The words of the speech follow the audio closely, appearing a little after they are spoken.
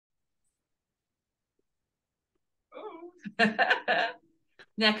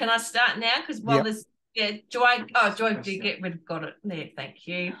Now, can I start now? Because while Yep. this, Joy did get rid of, got it there. Thank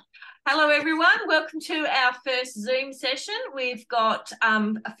you. Hello, everyone. Welcome to our first Zoom session. We've got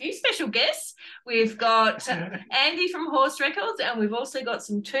a few special guests. We've got Andy from HorseRecords, and we've also got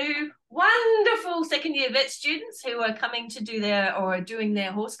two wonderful second-year vet students who are coming to do doing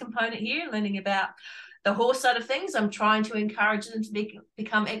their horse component here, learning about the horse side of things. I'm trying to encourage them to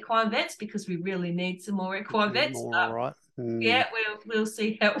become equine vets because we really need some more equine vets. All right. Yeah, we'll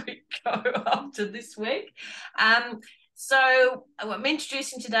see how we go after this week. So I'm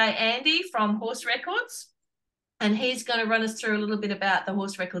introducing today Andy from HorseRecords, and he's going to run us through a little bit about the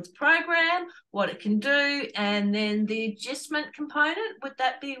HorseRecords program, what it can do, and then the adjustment component. Would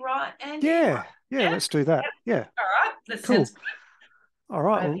that be right, Andy? Yeah. Let's do that. Yeah. All right. That Cool. sounds good. All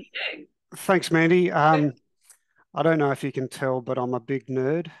right. Well, thanks, Mandy. I don't know if you can tell, but I'm a big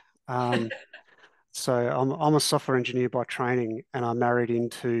nerd. So I'm a software engineer by training, and I married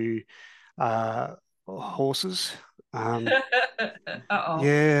into horses. Yeah,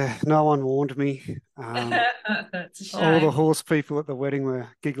 no one warned me. It's a All the shame. horse people at the wedding were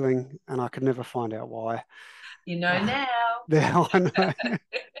giggling, and I could never find out why. You know now. Now I know.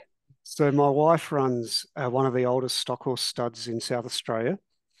 So my wife runs one of the oldest stock horse studs in South Australia,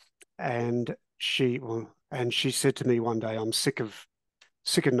 and she said to me one day, "I'm sick of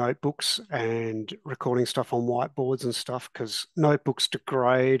notebooks and recording stuff on whiteboards and stuff because notebooks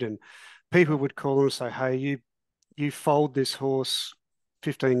degrade." And people would call and say, "Hey, you foaled this horse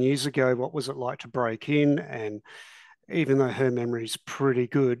 15 years ago. What was it like to break in?" And even though her memory's pretty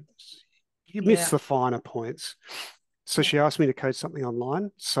good, you miss the finer points. So she asked me to code something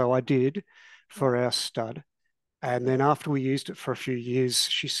online. So I did for our stud. And then after we used it for a few years,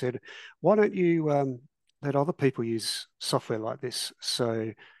 she said, "Why don't you let other people use software like this?"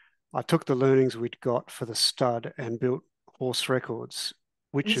 So I took the learnings we'd got for the stud and built HorseRecords,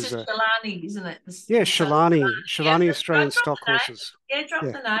 which This is is a Shalani, isn't it? Shalani Australian Drop stock the horses. name. Yeah, drop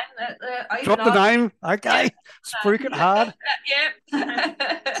Yeah. the name. Drop the name. Okay. Spruik it hard.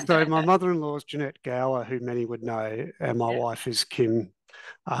 Yep. So my mother-in-law is Jeanette Gower, who many would know, and my wife is Kim.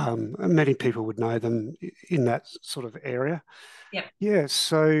 Many people would know them in that sort of area. Yep. Yeah.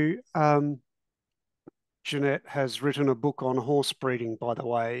 So Jeanette has written a book on horse breeding, by the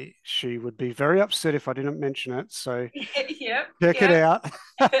way. She would be very upset if I didn't mention it. So Yep. check it out.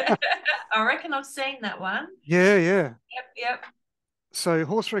 I reckon I've seen that one. Yeah. Yep. So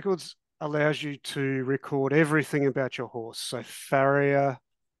HorseRecords allows you to record everything about your horse. So farrier,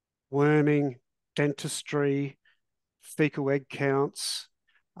 worming, dentistry, fecal egg counts,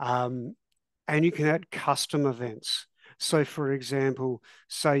 and you can add custom events. So, for example,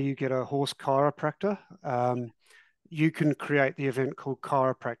 say you get a horse chiropractor, you can create the event called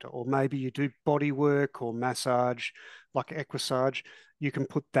chiropractor, or maybe you do body work or massage, like equissage. You can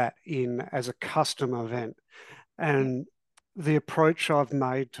put that in as a custom event. And the approach I've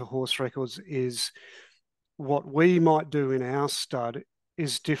made to HorseRecords is what we might do in our stud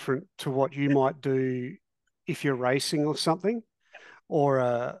is different to what you might do if you're racing or something,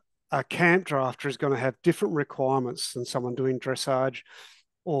 or a camp drafter is going to have different requirements than someone doing dressage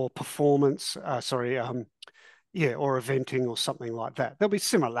or performance, or eventing or something like that. There'll be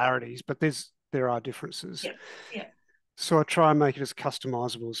similarities, but there are differences. Yeah. So I try and make it as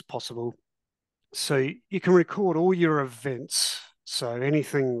customizable as possible. So you can record all your events. So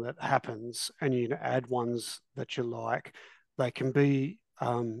anything that happens, and you can add ones that you like. They can be,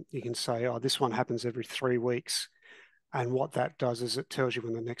 you can say, "Oh, this one happens every 3 weeks." And what that does is it tells you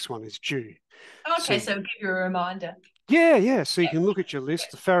when the next one is due. Okay, so give you a reminder. Yeah. So you can look at your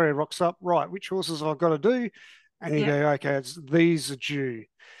list. The farrier rocks up, right, which horses I've got to do? And you go, okay, these are due,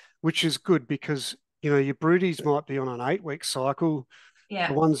 which is good because, your broodies might be on an 8-week cycle. Yeah.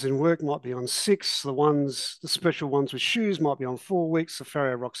 The ones in work might be on 6. The special ones with shoes might be on 4 weeks. The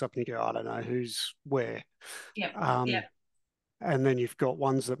farrier rocks up and you go, I don't know who's where. Yeah. And then you've got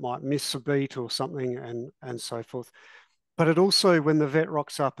ones that might miss a beat or something and so forth. But it also, when the vet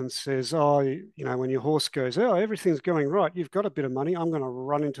rocks up and says, "Oh, when your horse goes, oh, everything's going right, you've got a bit of money, I'm going to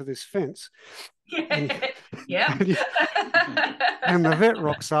run into this fence." And, Yeah. and the vet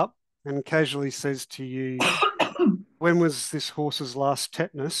rocks up and casually says to you, "When was this horse's last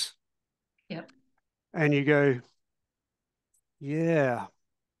tetanus?" Yep. And you go, yeah.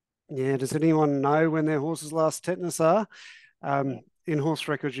 Does anyone know when their horse's last tetanus are? In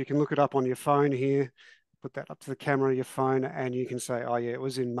HorseRecords, you can look it up on your phone here, put that up to the camera of your phone, and you can say, "Oh yeah, it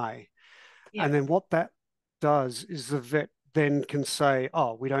was in May." And then what that does is the vet then can say,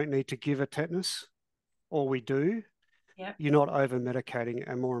 "Oh, we don't need to give a tetanus," or "We do." You're not over medicating,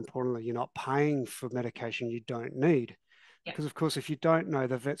 and more importantly, you're not paying for medication you don't need. Because of course, if you don't know,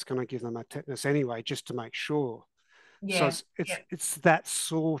 the vet's going to give them a tetanus anyway, just to make sure. So Yeah. it's that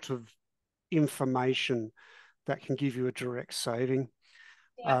sort of information that can give you a direct saving.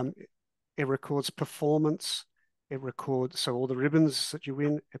 Yeah. Um, it records performance. It records all the ribbons that you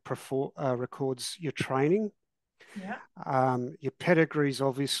win. It records your training, Yeah. your pedigrees,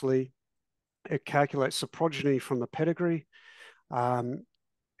 obviously. It calculates the progeny from the pedigree. Um,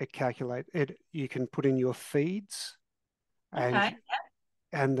 it calculate it. You can put in your feeds and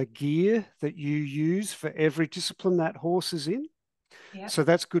Okay. the gear that you use for every discipline that horse is in. Yeah. So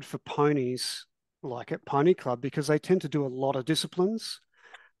that's good for ponies like at Pony Club because they tend to do a lot of disciplines.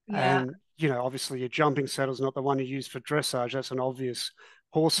 Yeah. And, obviously your jumping saddle's not the one you use for dressage. That's an obvious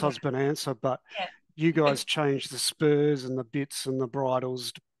horse Yeah. husband answer. But Yeah. you guys change the spurs and the bits and the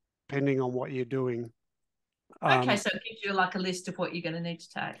bridles depending on what you're doing. Okay, so it gives you like a list of what you're going to need to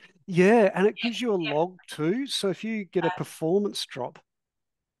take. Yeah, and it Yeah. gives you a Yeah. log too. So if you get a performance drop,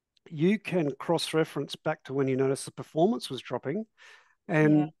 you can cross-reference back to when you noticed the performance was dropping Yeah.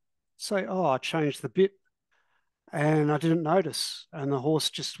 and say, oh, I changed the bit and I didn't notice. And the horse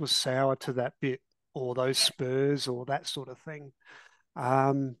just was sour to that bit or those spurs or that sort of thing.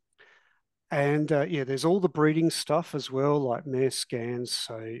 Um, and there's all the breeding stuff as well, like mare scans.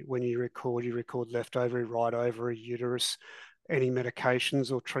 So when you record left ovary, right ovary, uterus, any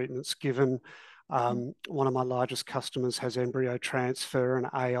medications or treatments given. One of my largest customers has embryo transfer and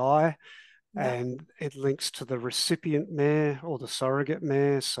AI, Yeah. and it links to the recipient mare or the surrogate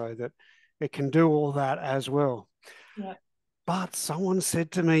mare so that it can do all that as well. Yeah. But someone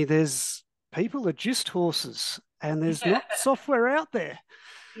said to me, there's people are just horses and there's Yeah. not software out there.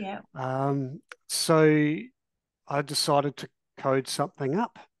 Yeah. So I decided to code something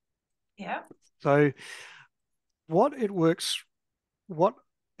up. Yeah. So what it works,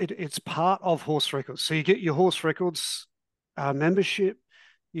 it's part of HorseRecords. So you get your HorseRecords membership,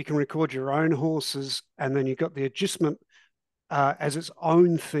 you can record your own horses, and then you've got the Agistment as its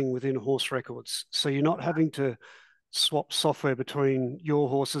own thing within HorseRecords. So you're not having to swap software between your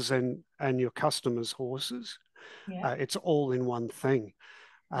horses and your customers' horses. Yeah. It's all in one thing.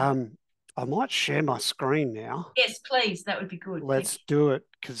 Yeah. I might share my screen now. Yes, please. That would be good. Thank Let's you. do it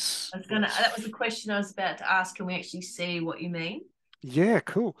because That was the question I was about to ask. Can we actually see what you mean? yeah,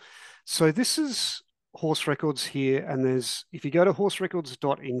 cool. So this is HorseRecords here, and if you go to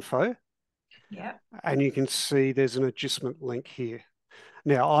horserecords.info, Yeah. and you can see there's an adjustment link here.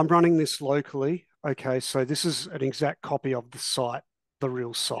 Now I'm running this locally. Okay, so this is an exact copy of the site, the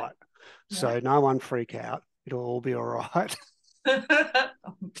real site. Yeah. So no one freak out. It'll all be all right.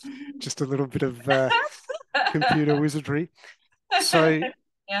 Just a little bit of computer wizardry. So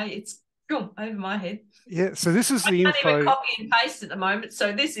yeah, it's cool over my head. yeah, so this is I the can't even info. copy and paste at the moment,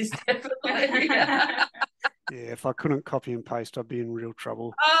 so this is definitely. Yeah, if I couldn't copy and paste, I'd be in real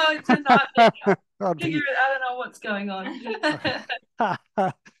trouble. Oh, it's a nightmare. I'd Figure be... it. I don't know what's going on.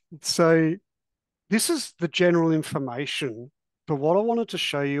 So this is the general information, but what I wanted to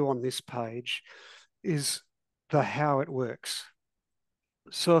show you on this page is the how it works.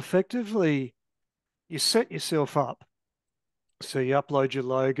 So effectively, you set yourself up. So you upload your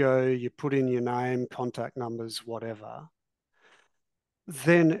logo, you put in your name, contact numbers, whatever.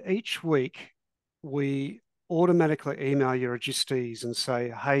 Then each week, we automatically email your registees and say,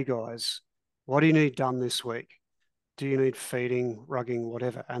 hey guys, what do you need done this week? Do you need feeding, rugging,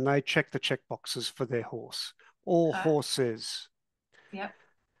 whatever? And they check the check boxes for their horse or horses. Yep.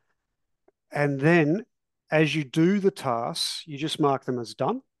 And then as you do the tasks, you just mark them as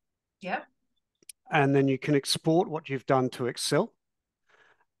done. Yep. And then you can export what you've done to Excel.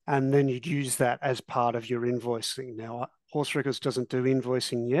 And then you'd use that as part of your invoicing. Now, HorseRecords doesn't do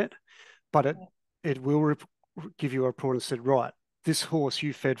invoicing yet, but it will give you a report and said, right, this horse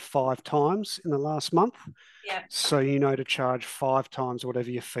you fed 5 times in the last month. Yeah. So you know to charge 5 times whatever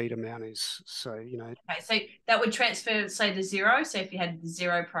your feed amount is. So, Okay, so that would transfer, say, the zero. So if you had the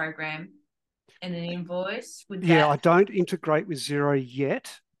zero program and an invoice, would yeah, that? I don't integrate with Zero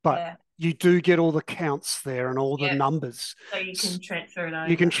yet, but Yeah. you do get all the counts there and all the numbers. So you can transfer it over.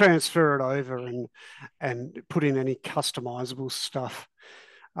 You can transfer it over and put in any customizable stuff.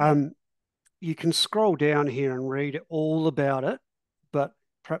 You can scroll down here and read all about it, but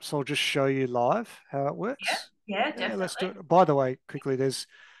perhaps I'll just show you live how it works. Yeah, definitely. Let's do it. By the way, quickly, there's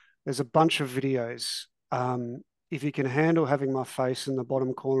a bunch of videos. If you can handle having my face in the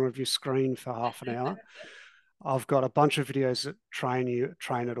bottom corner of your screen for half an hour, I've got a bunch of videos that train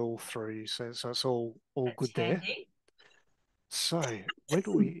it all through. So it's all That's good there. handy. So where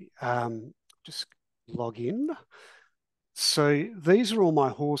do we just log in? So these are all my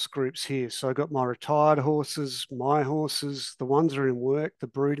horse groups here. So I've got my retired horses, my horses, the ones that are in work, the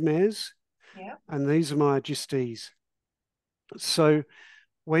brood mares, Yeah. and these are my agistees. So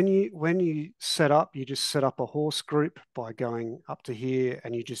when you set up, you just set up a horse group by going up to here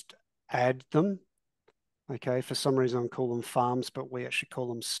and you just add them. Okay, for some reason I call them farms, but we actually call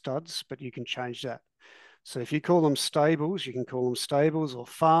them studs, but you can change that. So if you call them stables, you can call them stables or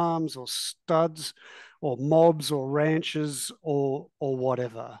farms or studs or mobs or ranches or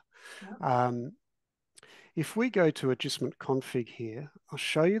whatever. Yeah. Um, if we go to Agistment Config here, I'll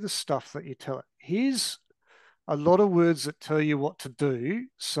show you the stuff that you tell it. Here's a lot of words that tell you what to do,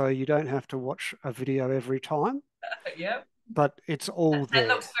 so you don't have to watch a video every time, Yep. but it's all That there.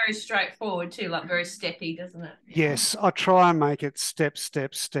 looks very straightforward too, like very steppy, doesn't it? Yes, I try and make it step,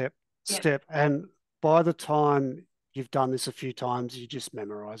 step, step, Yep. step. And by the time you've done this a few times, you just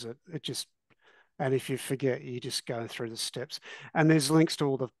memorize it. And if you forget, you just go through the steps. And there's links to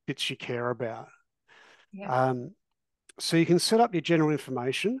all the bits you care about. Yep. So you can set up your general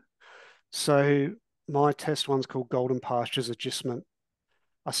information. So my test one's called Golden Pastures Agistment.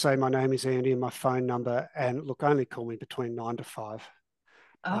 I say my name is Andy and my phone number, and look, only call me between 9 to 5.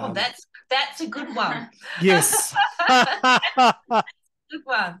 Oh, that's a good one. Yes. Good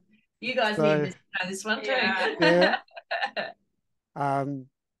one. You guys So, need to know this one too. yeah.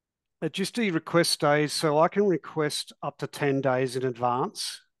 Just the request days, so I can request up to 10 days in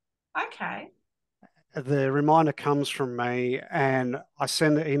advance. Okay. The reminder comes from me, and I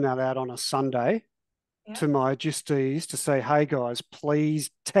send the email out on a Sunday Yeah. to my agistees to say, hey guys,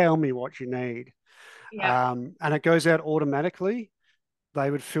 please tell me what you need. Yeah. And it goes out automatically. They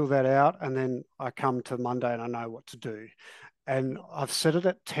would fill that out, and then I come to Monday and I know what to do. And I've set it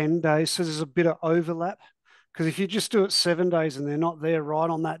at 10 days, so there's a bit of overlap. Because if you just do it 7 days and they're not there right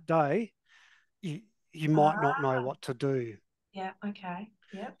on that day, you might not know what to do. Yeah. Okay.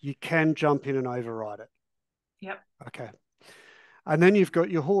 Yep. You can jump in and override it. Yep. Okay. And then you've got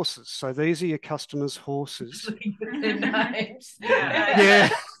your horses. So these are your customers' horses. The names. Yeah.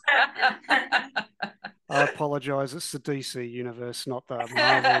 I apologize. It's the DC universe, not the Marvel.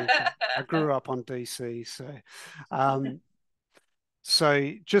 I grew up on DC.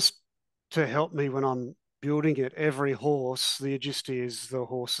 So just to help me when I'm building it, every horse, the agistee is the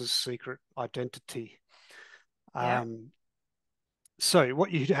horse's secret identity. Yeah. So what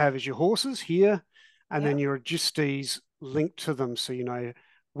you have is your horses here, and then Yeah. your agistees linked to them, so you know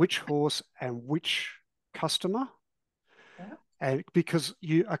which horse and which customer. Yeah. And because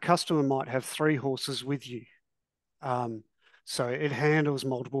a customer might have 3 horses with you, so it handles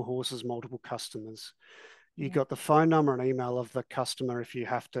multiple horses, multiple customers. You Yeah. got the phone number and email of the customer if you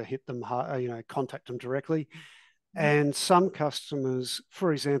have to hit them, contact them directly. And some customers,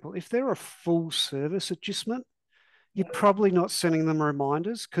 for example, if they're a full service agistment, you're Yeah. probably not sending them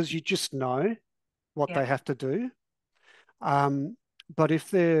reminders because you just know what Yeah. they have to do. But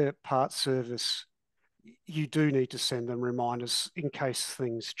if they're part service, you do need to send them reminders in case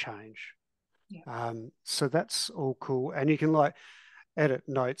things change. Yeah. So that's all cool. And you can like edit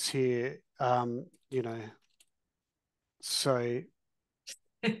notes here, so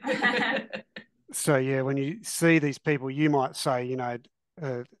so yeah, when you see these people, you might say,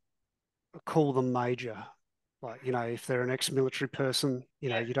 call them major. Like, if they're an ex-military person,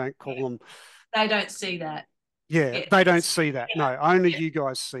 you don't call them. They don't see that. Yeah, Yeah. they don't see that. No, only you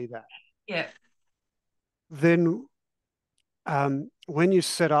guys see that. Yeah. Then when you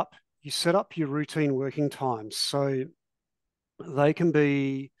set up your routine working times. So they can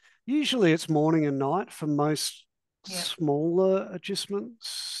be, usually it's morning and night for most smaller adjustment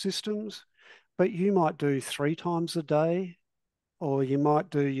systems, but you might do 3 times a day, or you might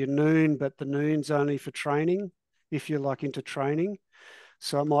do your noon, but the noon's only for training if you're like into training.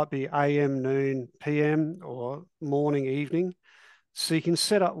 So it might be AM, noon, PM, or morning, evening. So you can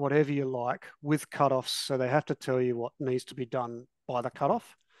set up whatever you like with cutoffs. So they have to tell you what needs to be done by the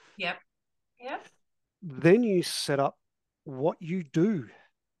cutoff. Yep. Yep. Then you set up what you do.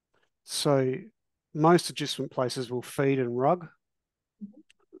 So most adjustment places will feed and rug.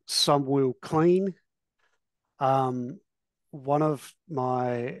 Some will clean. One of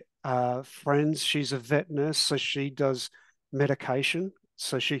my friends, she's a vet nurse, so she does medication.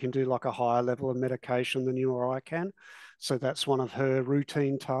 So she can do like a higher level of medication than you or I can. So that's one of her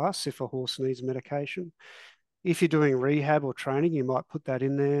routine tasks if a horse needs medication. If you're doing rehab or training, you might put that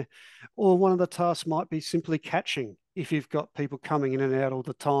in there. Or one of the tasks might be simply catching. If you've got people coming in and out all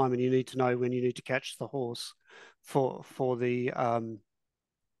the time and you need to know when you need to catch the horse for the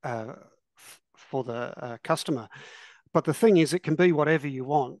customer. But the thing is, it can be whatever you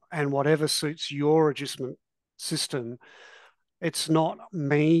want and whatever suits your adjustment system. It's not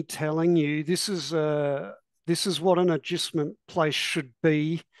me telling you this is what an adjustment place should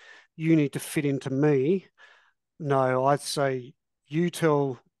be. You need to fit into me. No, I'd say you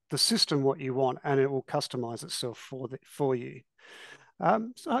tell the system what you want, and it will customize itself for you.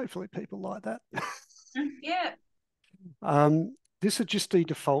 So hopefully people like that. Yeah. This Agisti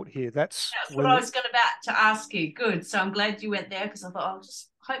default here. That's what I was about to ask you. Good. So I'm glad you went there because I thought I'll just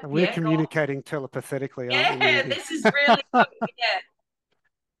hope. We're communicating telepathically, aren't we, Yeah, Mandy? this is really good. Yeah.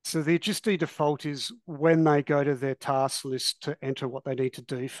 So the Agisti default is when they go to their task list to enter what they need to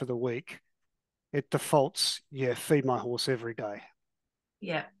do for the week, it defaults, yeah, feed my horse every day.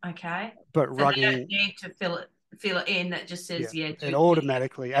 Yeah. Okay. But So they rugging, don't need to fill it in. That just says, yeah, do it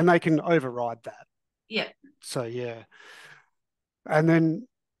automatically, and they can override that. Yeah. So yeah. And then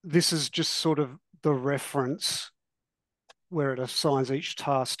this is just sort of the reference where it assigns each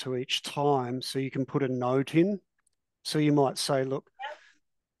task to each time. So you can put a note in. So you might say, look,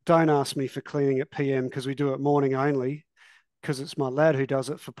 don't ask me for cleaning at PM because we do it morning only because it's my lad who does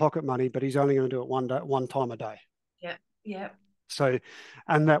it for pocket money, but he's only going to do it one time a day. Yeah. Yeah. So,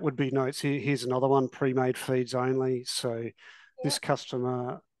 and that would be notes. Here's another one, pre-made feeds only. So this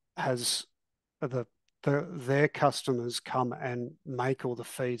customer has their customers come and make all the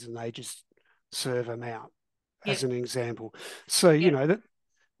feeds and they just serve them out as an example. So, you know, that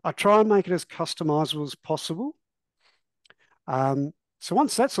I try and make it as customizable as possible. So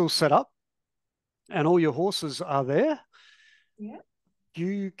once that's all set up and all your horses are there,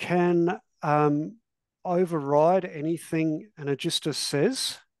 you can override anything an adjuster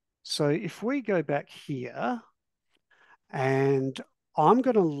says. So if we go back here and I'm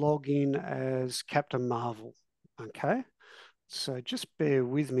going to log in as Captain Marvel, okay? So just bear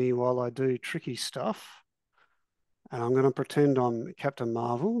with me while I do tricky stuff. And I'm going to pretend I'm Captain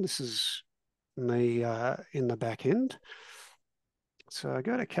Marvel. This is me in the back end. So I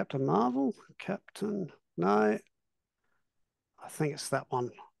go to Captain Marvel, no, I think it's that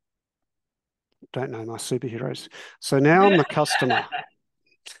one. Don't know my superheroes. So now I'm the customer.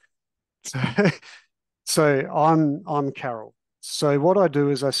 So I'm Carol. So what I do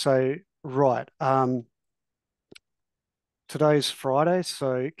is I say, right, today's Friday,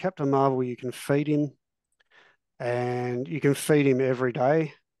 so Captain Marvel, you can feed him and you can feed him every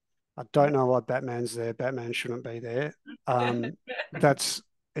day. I don't know why Batman's there. Batman shouldn't be there.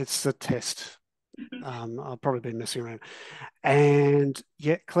 It's the test. I'll probably be messing around. And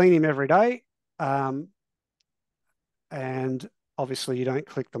yeah, clean him every day. And obviously you don't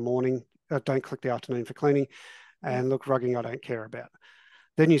click the morning, don't click the afternoon for cleaning. And look, rugging I don't care about.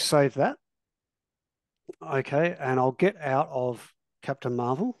 Then you save that. Okay, and I'll get out of Captain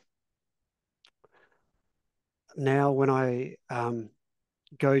Marvel. Now when I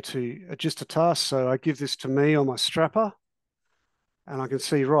go to adjust a task, so I give this to me on my strapper, and I can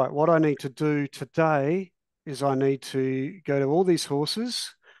see, right, what I need to do today is I need to go to all these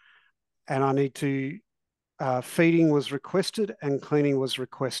horses and I need to, feeding was requested and cleaning was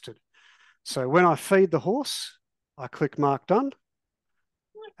requested. So when I feed the horse, I click mark done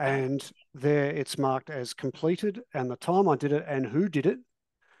and there it's marked as completed and the time I did it and who did it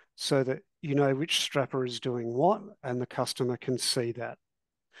so that you know which strapper is doing what and the customer can see that.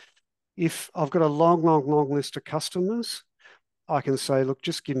 If I've got a long list of customers, I can say, look,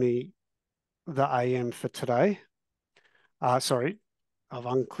 just give me the AM for today. Sorry, I've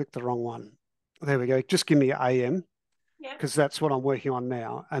unclicked the wrong one. There we go. Just give me AM because that's what I'm working on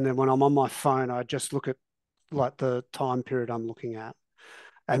now. And then when I'm on my phone, I just look at like the time period I'm looking at.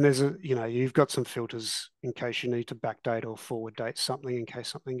 And there's you've got some filters in case you need to backdate or forward date something in case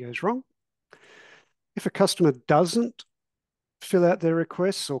something goes wrong. If a customer doesn't fill out their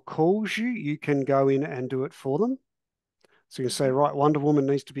requests or calls you, you can go in and do it for them. So you can say, right, Wonder Woman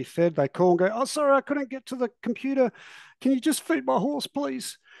needs to be fed. They call and go, oh, sorry, I couldn't get to the computer. Can you just feed my horse,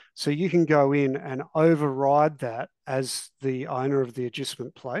 please? So you can go in and override that as the owner of the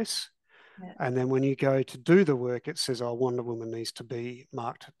adjustment place. Yeah. And then when you go to do the work, it says, oh, Wonder Woman needs to be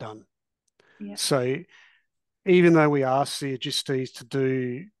marked done. Yeah. So even though we ask the adjustees to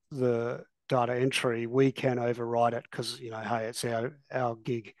do the data entry, we can override it because, hey, it's our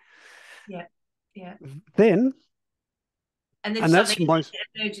gig. Yeah, yeah. Then... And then something most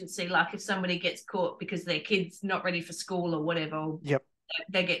emergency, like if somebody gets caught because their kid's not ready for school or whatever,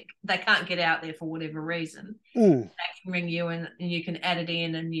 they can't get out there for whatever reason. They can ring you and you can add it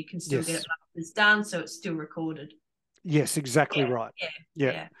in and you can still get it marked as done, so it's still recorded. Yes, exactly right.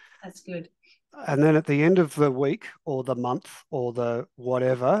 Yeah, that's good. And then at the end of the week or the month or the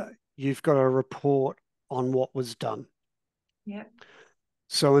whatever, you've got a report on what was done. Yeah.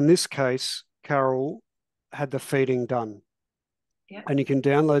 So in this case, Carol, had the feeding done. Yep. And you can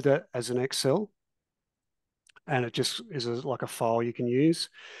download that as an Excel, and it just is like a file you can use.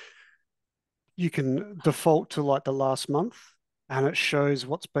 You can default to like the last month, and it shows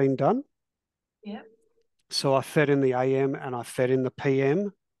what's been done. Yep. So I fed in the AM and I fed in the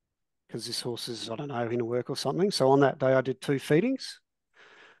PM because this horse is, I don't know, in work or something. So on that day, I did 2 feedings.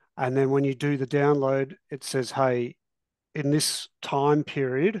 And then when you do the download, it says, hey, in this time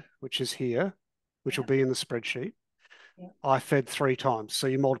period, which is here, which will Yep. be in the spreadsheet, Yep. I fed 3 times. So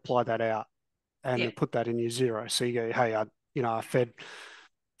you multiply that out and you Yep. put that in your zero. So you go, hey, I fed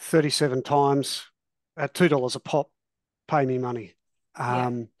 37 times at $2 a pop, pay me money.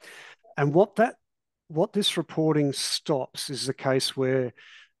 Yep. And what this reporting stops is the case where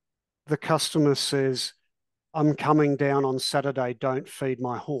the customer says, I'm coming down on Saturday, don't feed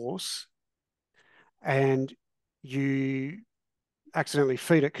my horse. And you accidentally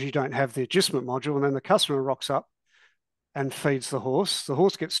feed it because you don't have the adjustment module. And then the customer rocks up and feeds the horse. The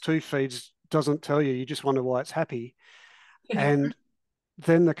horse gets 2 feeds, doesn't tell you, you just wonder why it's happy. And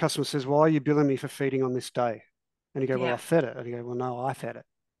then the customer says, why are you billing me for feeding on this day? And you go, well, I Yeah. fed it. And you go, well, no, I fed it.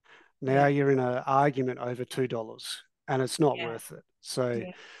 Now Yeah. you're in an argument over $2 and it's not Yeah. worth it. So,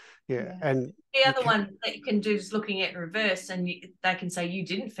 Yeah. yeah. Yeah. And The you other can, one that you can do is looking at reverse, and they can say you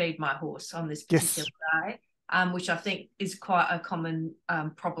didn't feed my horse on this particular yes, day, which I think is quite a common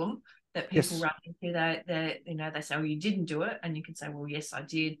problem that people yes, run into. They say, "Oh, you didn't do it," and you can say, "Well, yes, I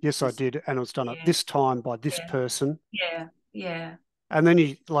did." yes, I This, did. And it was done at yeah, this time by this yeah, person. yeah, yeah, And then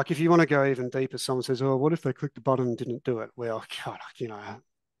you, like, if you want to go even deeper, someone says, oh, what if they clicked the button and didn't do it? Well, God, yeah.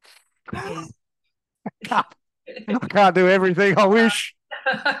 I can't do everything I wish.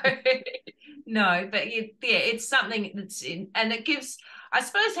 No, but it's something that's in, and it gives, I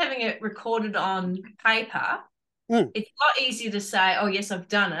suppose, having it recorded on paper, Mm, it's a lot easier to say, oh, yes, I've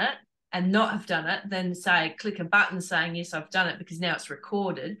done it, and not have done it than say, click a button saying, yes, I've done it, because now it's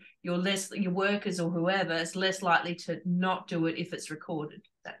recorded. Your workers or whoever is less likely to not do it if it's recorded.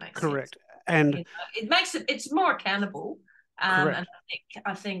 If that makes sense. correct. And It makes it's more accountable. And correct.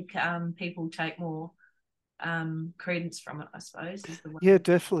 I think people take more credence from it, I suppose, is the Yeah, way.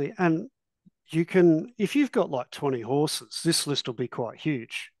 definitely. And you can, if you've got like 20 horses, this list will be quite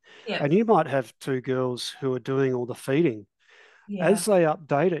huge. Yeah, And you might have 2 girls who are doing all the feeding. yeah, As they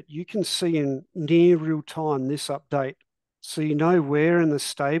update it, you can see in near real time this update. So you know where in the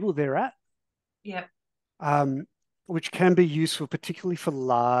stable they're at, yeah, um, which can be useful, particularly for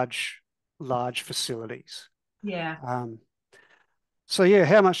large facilities. yeah. Um, so yeah,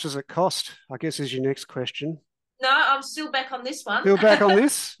 how much does it cost? I guess is your next question. No, I'm still back on this one. Still back on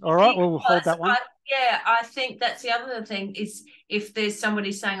this? All right, well, we'll hold Because that one. I think that's the other thing is if there's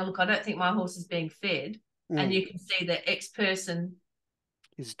somebody saying, oh, look, I don't think my horse is being fed, and Mm, you can see that X person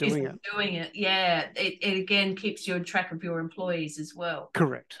is doing isn't it. doing it, yeah, it again keeps you on track of your employees as well,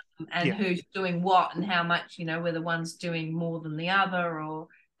 Correct. and Yeah. who's doing what and how much, whether one's doing more than the other, or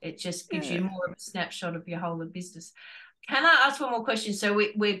it just gives you Yeah. more of a snapshot of your whole of business. Can I ask one more question? So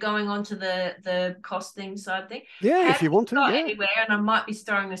we're going on to the costing side thing. Yeah, if Have you you want to, got yeah. anywhere, and I might be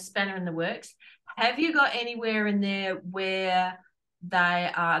throwing a spanner in the works, have you got anywhere in there where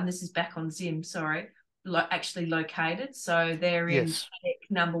they are, and this is back on Zim, sorry, actually located? So they're in Yes. paddock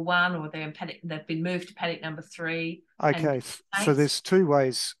number 1, or they're in paddock, they've been moved to paddock number 3 and Okay. So mates? there's 2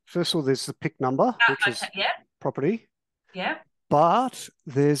 ways. First of all, there's the pick number, which Okay, is yeah, property, yeah, but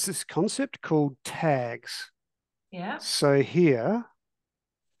there's this concept called tags. yeah, So here,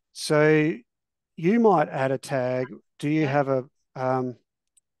 so you might add a tag. Do you yeah, have um,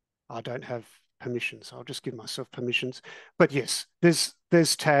 I don't have permissions. I'll just give myself permissions. But yes,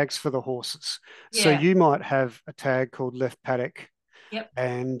 there's tags for the horses. So yeah, you might have a tag called left paddock, yep.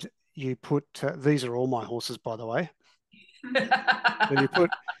 and you put these are all my horses, by the way. And you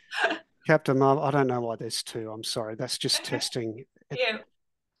put Captain Mum. I don't know why there's 2. I'm sorry. That's just testing it. Yeah,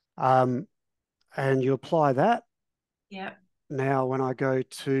 Um, and you apply that. yeah, Now, when I go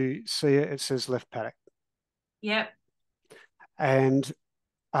to see it, it says left paddock, yeah. and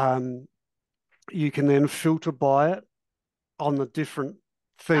um, you can then filter by it on the different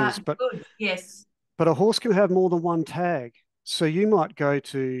things. Good. Yes. But a horse can have more than one tag. So you might go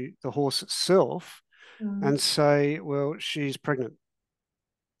to the horse itself Mm. and say, well, she's pregnant.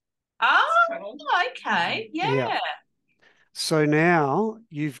 Oh, okay. Yeah. Yeah. So now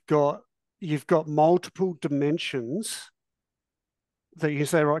you've got multiple dimensions that you can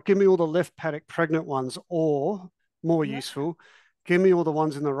say, right, give me all the left paddock pregnant ones, or more Yeah. useful, give me all the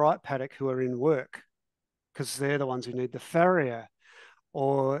ones in the right paddock who are in work because they're the ones who need the farrier,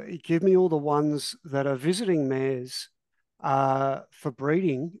 or give me all the ones that are visiting mares for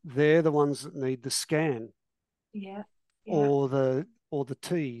breeding. They're the ones that need the scan. Yeah. Yeah. or the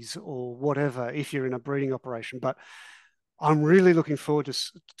tees or whatever if you're in a breeding operation. But I'm really looking forward to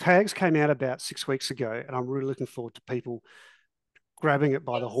tags came out about 6 weeks ago, and I'm really looking forward to people grabbing it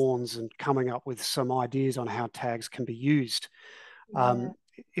by the Yes. horns and coming up with some ideas on how tags can be used. Yeah.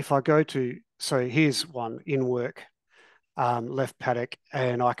 If I go to, so here's one in work, left paddock,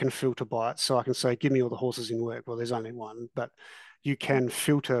 and I can filter by it. So I can say, give me all the horses in work. Well, there's only one, but you can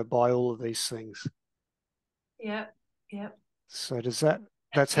filter by all of these things. Yeah. Yeah. So that's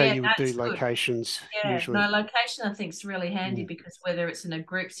how Yeah, you would do that's good. locations Yeah, no, usually. location I think is really handy Mm. because whether it's in a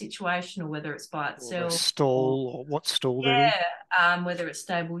group situation or whether it's by Or the itself or stall or what stall they're in. yeah, whether it's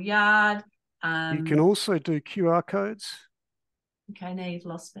stable yard. You can also do QR codes. Okay, now you've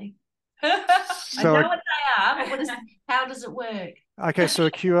lost me. I So, know what they are, but how does it work? okay, so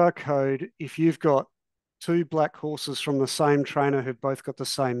a QR code, if you've got two black horses from the same trainer who've both got the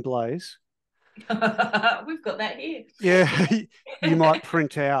same blaze, We've got that here. yeah, you might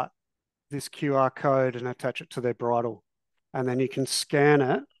print out this QR code and attach it to their bridle. And then you can scan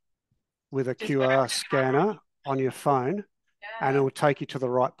it with a Just wherever QR the camera. scanner on your phone, and it Yeah. will take you to the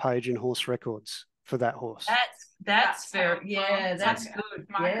right page in HorseRecords for that horse. That's very helpful. yeah, It's that's like good.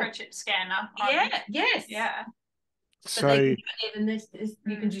 a microchip scanner. Yeah, yes. Yeah. But they So can even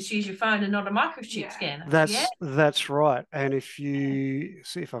you can just use your phone and not a microchip scanner. Yeah. that's right. And if you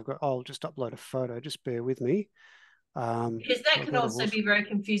see if I'll just upload a photo. Just bear with me. Because that can also be very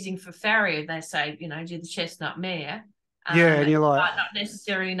confusing for farrier. They say, do the chestnut mare. Yeah, and and you're you like, might not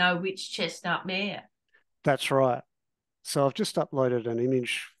necessarily know which chestnut mare. that's right. So I've just uploaded an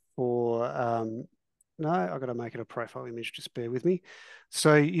image for no, I've got to make it a profile image. Just bear with me.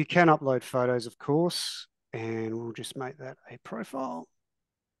 So you can upload photos, of course, and we'll just make that a profile.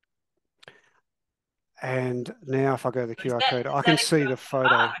 And now if I go to the QR code, I can see the photo.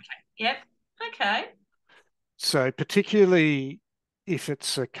 Oh, okay. Yep. Okay. So particularly if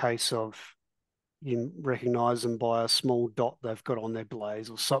it's a case of you recognize them by a small dot they've got on their blaze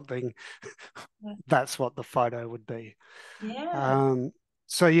or something, that's what the photo would be. Yeah.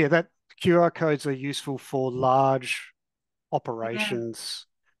 So yeah, that QR codes are useful for large operations.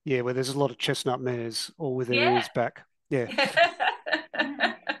 Yeah, where there's a lot of chestnut mares all with their ears back. Yeah.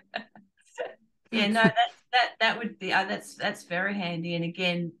 Yeah, no, that would be that's very handy, and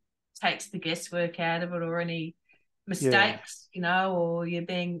again takes the guesswork out of it or any mistakes, or you're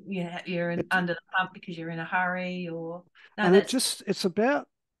under the pump because you're in a hurry or no, and that's it's about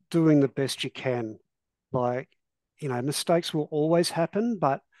doing the best you can. Like, mistakes will always happen,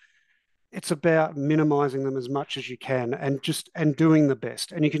 but it's about minimizing them as much as you can and doing the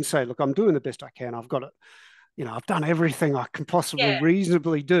best. And you can say, look, I'm doing the best I can. I've got it, I've done everything I can possibly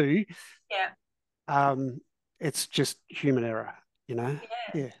reasonably do. Yeah. It's just human error, Yeah.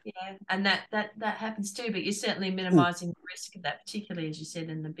 And that happens too, but you're certainly minimizing the risk of that, particularly as you said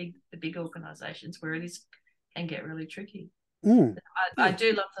in the big organizations where it can get really tricky. I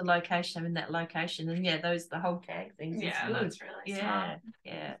do love the location, having that location, and the whole tag things. Yeah, that's really smart.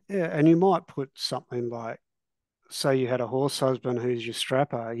 Yeah. And you might put something like, say you had a horse husband who's your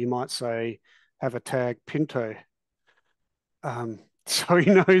strapper, you might say, have a tag Pinto. So he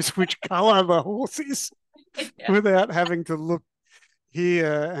knows which colour the horse is without having to look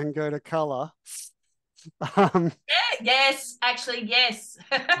here and go to colour. Yes, actually, yes.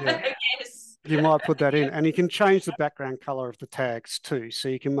 Yes. You might put that in, and you can change the background colour of the tags too, so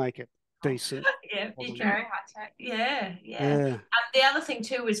you can make it decent. Yeah, you can. Very high tech. Yeah. The other thing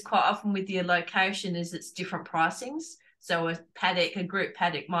too is quite often with your location is it's different pricings. So a group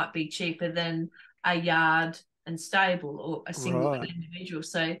paddock might be cheaper than a yard and stable or a single individual.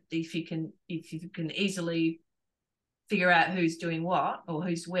 So if you can easily figure out who's doing what or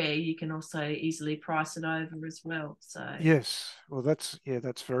who's where, you can also easily price it over as well. So yes, well that's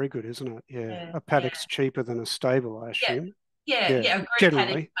very good, isn't it? Yeah, a paddock's cheaper than a stable, I assume. A group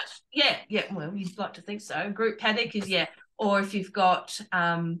generally. paddock. Well, you'd like to think so. A group paddock is or if you've got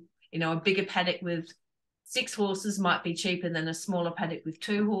a bigger paddock with 6 horses might be cheaper than a smaller paddock with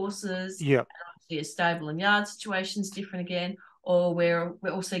 2 horses. Yeah. Obviously a stable and yard situation is different again. Or we're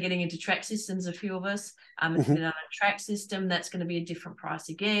also getting into track systems, a few of us. If you're on a track system, that's going to be a different price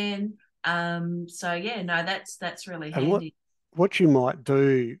again. That's really handy. And what you might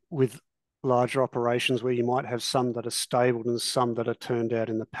do with larger operations where you might have some that are stabled and some that are turned out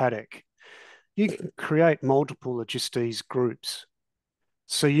in the paddock, you can create multiple Agistes groups.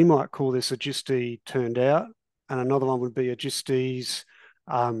 So you might call this Agiste turned out, and another one would be Agistes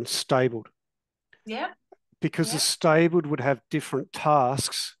stabled. Yeah. Because the stabled would have different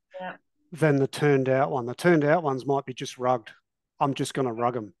tasks than the turned out one. The turned out ones might be just rugged. I'm just going to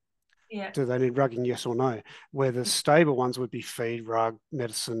rug them. Yeah. Do they need rugging? Yes or no? Where the stable ones would be feed, rug,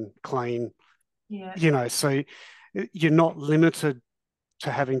 medicine, clean. Yeah. You know, so you're not limited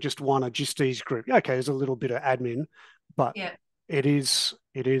to having just one Agistes group. Okay, there's a little bit of admin, but Yeah. it is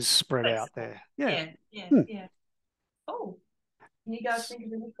spread out Flexible. there. Yeah. Yeah. Yeah. Hmm. Yeah. Oh, can you guys think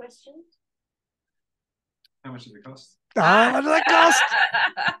of any questions? How much does it cost? What does that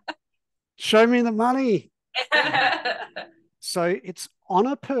cost? Show me the money. So it's on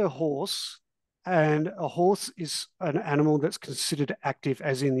a per horse, and a horse is an animal that's considered active,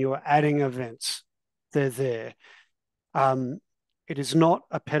 as in you're adding events. They're there. It is not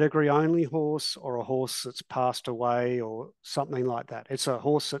a pedigree only horse or a horse that's passed away or something like that. It's a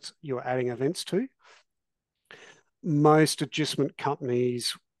horse that you're adding events to. Most agistment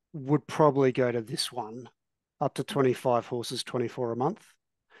companies would probably go to this one, up to 25 horses, 24 a month.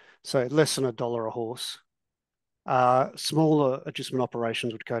 So less than $1 a horse. Smaller agistment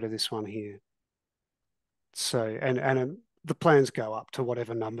operations would go to this one here. So, and the plans go up to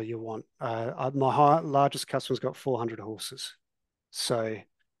whatever number you want. My largest customer's got 400 horses. So,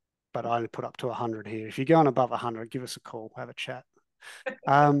 but I only put up to 100 here. If you're going above 100, give us a call, have a chat.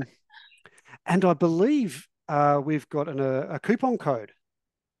 And I believe we've got a coupon code.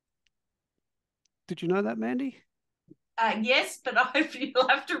 Did you know that, Mandy? Yes, but you'll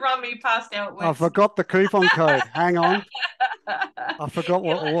have to run me past how it works. I forgot the coupon code. Hang on. I forgot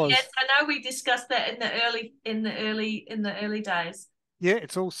what it was. Yes, I know we discussed that in the early days. Yeah,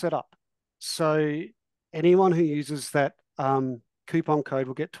 it's all set up. So anyone who uses that coupon code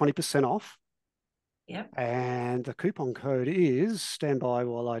will get 20% off. Yep. And the coupon code is, stand by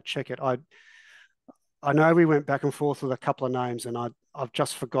while I check it. I know we went back and forth with a couple of names, and I've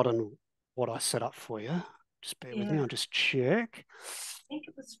just forgotten what I set up for you. Just bear with me. I'll just check. I think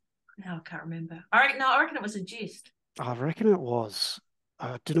it was. No, I can't remember. I reckon it was a gist. I reckon it was.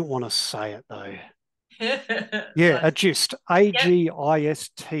 I didn't want to say it though. Yeah, Agist.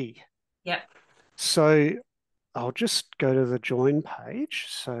 AGIST. Yep. So I'll just go to the join page.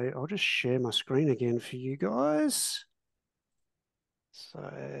 So I'll just share my screen again for you guys. So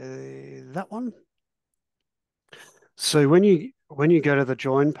that one. So when you go to the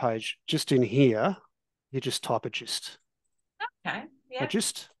join page, just in here, you just type Agist. Okay. Yeah.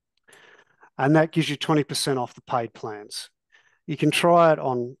 Agist. And that gives you 20% off the paid plans. You can try it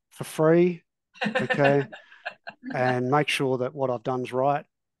on for free, okay, and make sure that what I've done is right.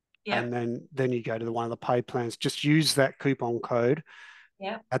 Yep. And then you go to one of the paid plans. Just use that coupon code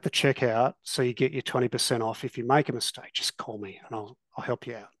at the checkout, so you get your 20% off. If you make a mistake, just call me and I'll help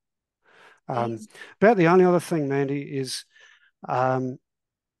you out. About the only other thing, Mandy, is I'm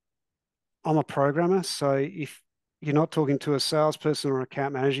a programmer, so if you're not talking to a salesperson or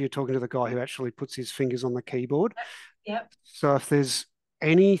account manager, you're talking to the guy who actually puts his fingers on the keyboard. Yep. So if there's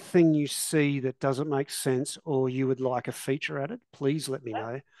anything you see that doesn't make sense or you would like a feature added, please let me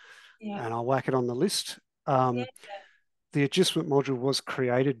know, and I'll whack it on the list. The adjustment module was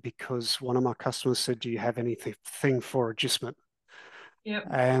created because one of my customers said, "Do you have anything for adjustment?" Yep.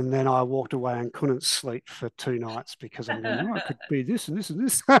 And then I walked away and couldn't sleep for 2 nights because I'm going, "Oh, it could be this and this and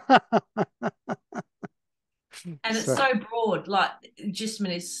this." And it's so broad. Like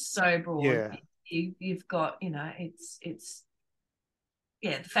adjustment is so broad. Yeah. You've got, it's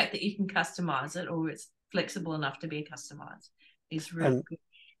the fact that you can customize it, or it's flexible enough to be customized, is really good.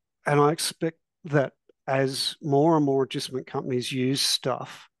 And I expect that as more and more adjustment companies use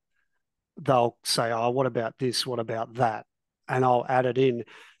stuff, they'll say, "Oh, what about this? What about that?" And I'll add it in.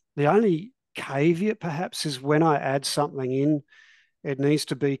 The only caveat perhaps is when I add something in, it needs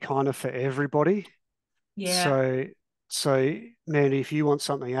to be kind of for everybody. Yeah. So Mandy, if you want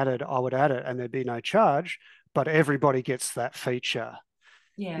something added, I would add it and there'd be no charge, but everybody gets that feature.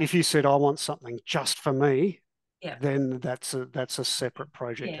 Yeah. If you said, "I want something just for me," then that's a separate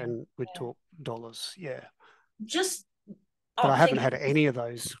project and we'd talk dollars. Yeah. But I haven't had any of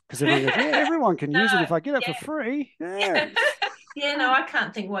those because everyone goes, "Yeah, everyone can use it if I get it for free." Yeah. No, I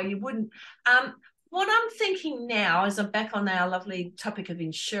can't think why you wouldn't. What I'm thinking now, as I'm back on our lovely topic of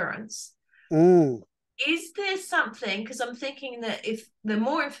insurance, is there something, because I'm thinking that if the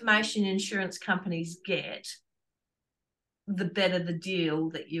more information insurance companies get, the better the deal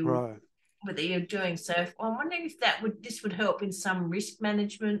that you're doing. So I'm wondering if this would help in some risk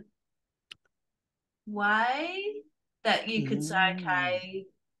management way, that you could say, okay,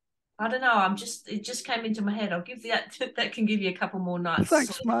 I don't know. It just came into my head. I'll give that can give you a couple more nights.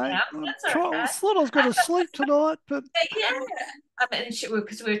 Thanks, sleep mate. now. That's okay. I thought I was going to sleep tonight, but Yeah. I mean,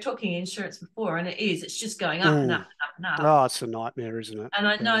 because we were talking insurance before, and it's just going up and up and up and up. Oh, it's a nightmare, isn't it? And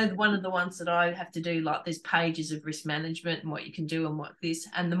I know one of the ones that I have to do, like there's pages of risk management and what you can do and what this,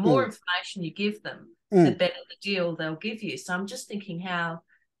 and the more information you give them, the better the deal they'll give you. So I'm just thinking how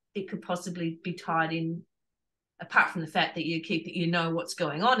it could possibly be tied in, apart from the fact that you know what's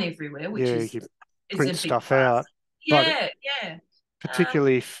going on everywhere, which is you print stuff plus. out. Yeah.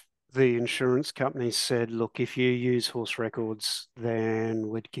 Particularly if the insurance company said, look, if you use HorseRecords, then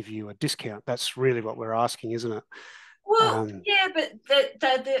we'd give you a discount. That's really what we're asking, isn't it? Well, yeah, but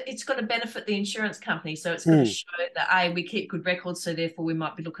it's got to benefit the insurance company. So it's got to show that, we keep good records, so therefore we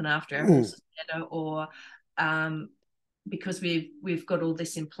might be looking after our horses better, or because we've got all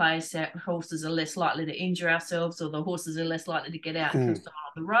this in place, our horses are less likely to injure ourselves, or the horses are less likely to get out and kill someone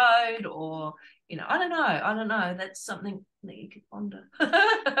on the road, or, I don't know. That's something that you could ponder.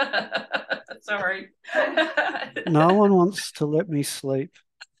 Sorry. No one wants to let me sleep.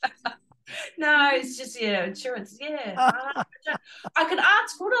 No, it's just, insurance. Yeah. I could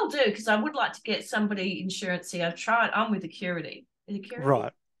ask what I'll do, because I would like to get somebody insurance-y. I've tried. I'm with Acurity. Is it Acurity?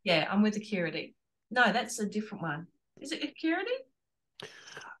 Right. Yeah, I'm with Acurity. No, that's a different one. Is it Acurity?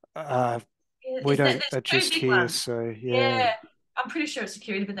 We don't adjust here, so yeah. I'm pretty sure it's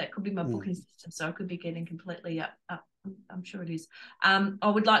Security, but that could be my booking system, so I could be getting completely up. I'm sure it is. I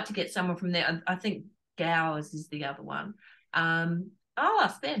would like to get someone from there. I think Gowers is the other one. I'll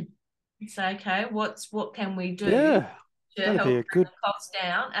ask them and say, okay, what can we do to help bring the costs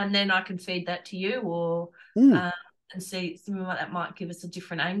down, and then I can feed that to you, or and see something like that might give us a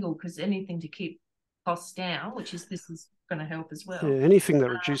different angle, because anything to keep costs down, this is going to help as well. Yeah, anything that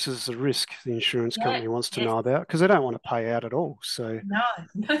reduces the risk the insurance company wants to know about, because they don't want to pay out at all. So no,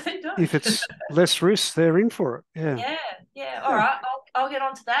 they don't. If it's less risk, they're in for it. Yeah. All right, I'll get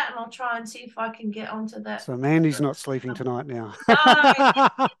onto that, and I'll try and see if I can get onto that. So Mandy's not sleeping tonight now. No,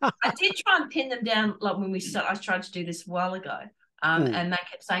 I did try and pin them down, like when I tried to do this a while ago. And they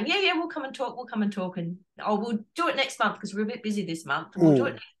kept saying, yeah, we'll come and talk, and we'll do it next month, because we're a bit busy this month, and we'll do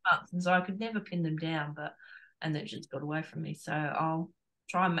it next month. And so I could never pin them down, and it just got away from me. So I'll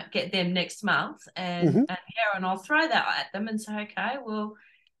try and get them next month, and I'll throw that at them and say, okay, well,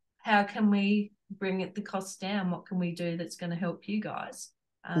 how can we bring the costs down? What can we do that's going to help you guys?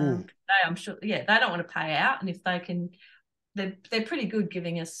 I'm sure, they don't want to pay out, and if they can, they're pretty good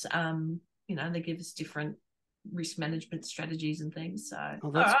giving us, they give us different risk management strategies and things.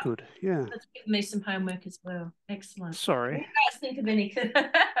 So that's good. Yeah, that's given me some homework as well. Excellent. Sorry. Do you guys think of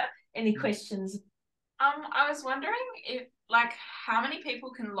any questions? I was wondering if, how many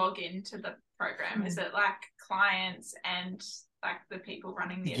people can log into the program? Is it clients and the people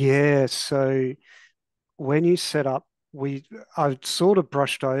running the Yeah, so when you set up, I sort of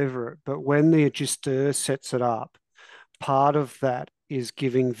brushed over it, but when the adjuster sets it up, part of that is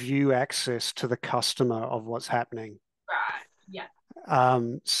giving view access to the customer of what's happening. Right. Yeah.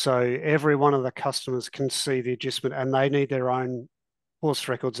 So every one of the customers can see the adjustment, and they need their own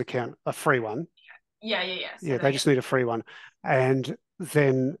HorseRecords account, a free one. Yeah. So they just need a free one, and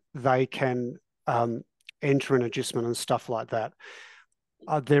then they can enter an adjustment and stuff like that.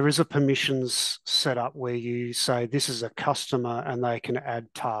 There is a permissions set up where you say this is a customer, and they can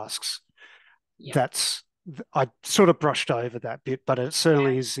add tasks. Yeah. I sort of brushed over that bit, but it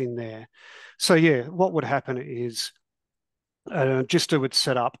certainly is in there. So what would happen is an adjuster would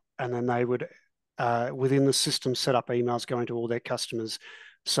set up, and then they would, within the system, set up emails going to all their customers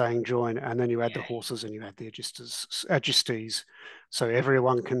saying join, and then you add the horses and you add the adjustees, so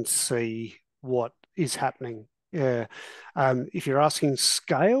everyone can see what is happening. Yeah. If you're asking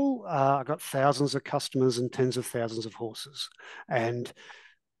scale, I've got thousands of customers and tens of thousands of horses, and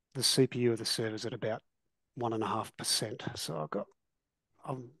the CPU of the server's at about 1.5%. So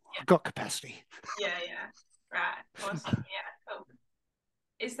I've got capacity. Yeah. Right. Awesome. Yeah. Cool.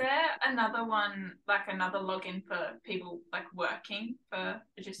 Is there another one, another login for people working for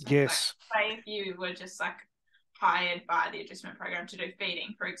adjustment? Yes. Say if you were just hired by the adjustment program to do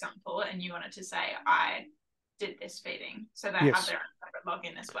feeding, for example, and you wanted to say, I did this feeding, so they have their own separate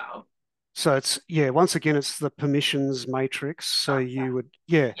login as well. So it's once again, it's the permissions matrix. So you would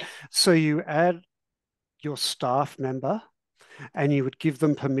so you add your staff member, and you would give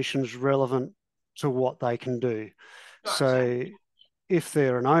them permissions relevant to what they can do. Gotcha. So if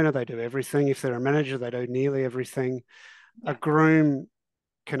they're an owner, they do everything. If they're a manager, they do nearly everything. Yeah. A groom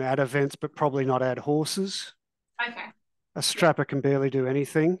can add events, but probably not add horses. Okay. A strapper can barely do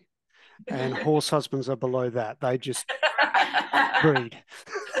anything, and horse husbands are below that. They just breed.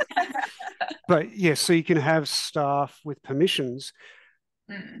 But yeah, so you can have staff with permissions,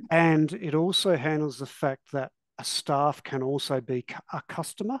 and it also handles the fact that a staff can also be a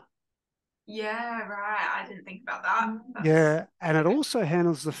customer. Yeah, right. I didn't think about that. Yeah, and it also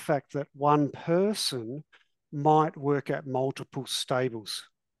handles the fact that one person might work at multiple stables.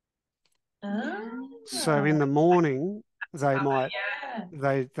 So in the morning, they might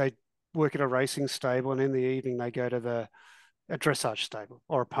they work at a racing stable, and in the evening they go to a dressage stable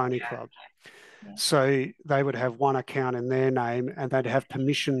or a pony club. Yeah. So they would have one account in their name, and they'd have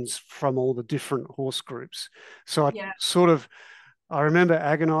permissions from all the different horse groups. So I remember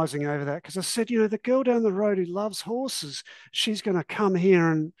agonizing over that, because I said, the girl down the road who loves horses, she's going to come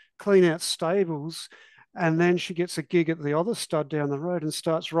here and clean out stables, and then she gets a gig at the other stud down the road and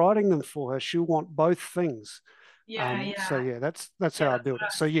starts riding them for her. She'll want both things. So yeah, that's how I built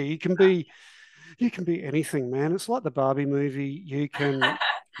it. So yeah, you can be anything, man. It's like the Barbie movie. You can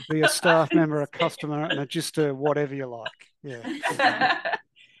be a staff member, a customer, and just whatever you like. Yeah.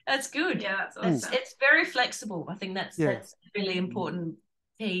 That's good. Yeah, that's awesome. It's very flexible. I think that's really important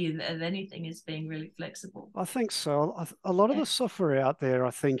key of anything, is being really flexible. I think so. A lot of the software out there,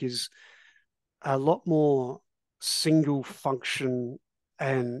 I think, is a lot more single function,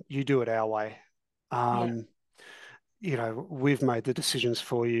 and you do it our way. We've made the decisions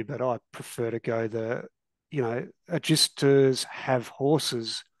for you, but I prefer to go Agisters have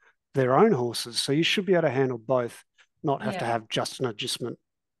horses, their own horses. So you should be able to handle both, not have to have just an adjustment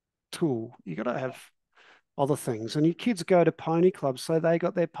tool. You got to have other things. And your kids go to pony clubs, so they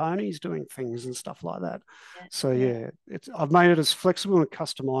got their ponies doing things and stuff like that. So I've made it as flexible and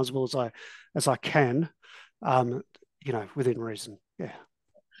customizable as I can, within reason. Yeah.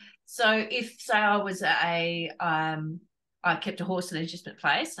 So if, say, I was I kept a horse at an agistment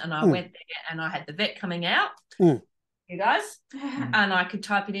place, and I went there and I had the vet coming out, you guys, and I could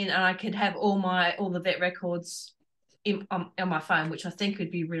type it in, and I could have all the vet records on my phone, which I think would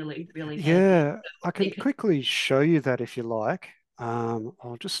be really, really handy. Yeah, I can quickly show you that if you like.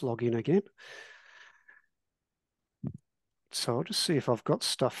 I'll just log in again. So I'll just see if I've got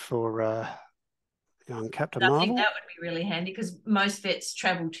stuff for young Captain Marvel. I think that would be really handy, because most vets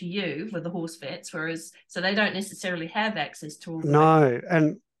travel to you for the horse vets, so they don't necessarily have access to all the No,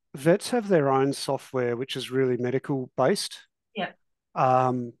 and vets have their own software, which is really medical based. Yeah.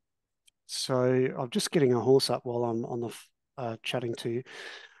 So I'm just getting a horse up while I'm on the chatting to you.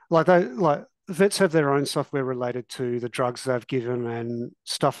 Vets have their own software related to the drugs they've given and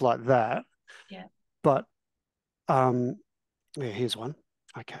stuff like that. Yeah. But here's one.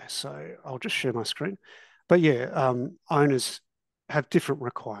 Okay, so I'll just share my screen. But yeah, owners have different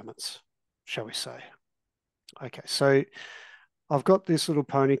requirements, shall we say. Okay, so I've got this little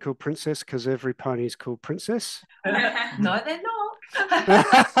pony called Princess, because every pony is called Princess. No, they're not.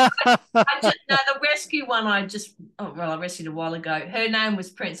 The rescue one I rescued a while ago. Her name was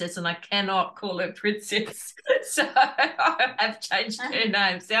Princess, and I cannot call her Princess. So I have changed her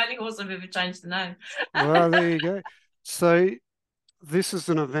name. It's the only horse I've ever changed the name. Well, there you go. So this is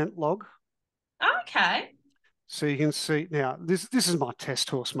an event log. Okay. So you can see now, this is my test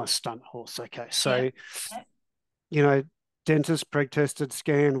horse, my stunt horse. Okay, so dentist, preg tested,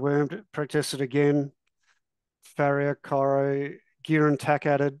 scanned, wormed, preg tested again, farrier, chiro, gear and tack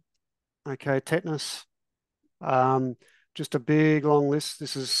added. Okay, tetanus. Just a big long list.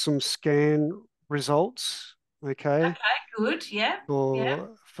 This is some scan results. Okay, good. Yeah.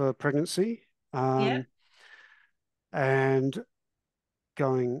 For pregnancy. And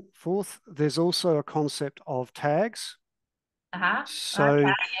going forth, there's also a concept of tags. So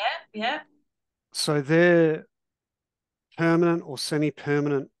so they're permanent or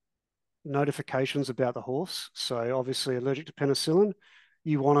semi-permanent notifications about the horse. So obviously allergic to penicillin,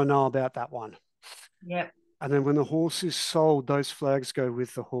 you want to know about that one. Yep. And then when the horse is sold, those flags go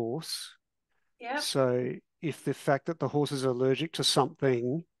with the horse. Yep. So if the fact that the horse is allergic to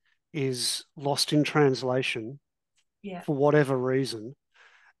something is lost in translation, for whatever reason,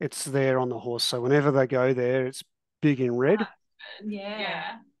 it's there on the horse. So whenever they go there, it's big in red.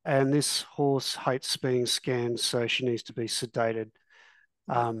 Yeah. And this horse hates being scanned, so she needs to be sedated.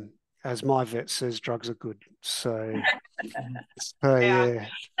 As my vet says, drugs are good. So yeah.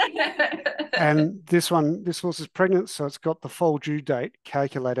 And this horse is pregnant, so it's got the foal due date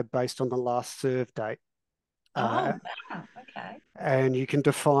calculated based on the last serve date. Okay. And you can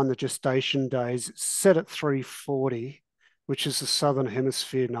define the gestation days. It's set at 340, which is the southern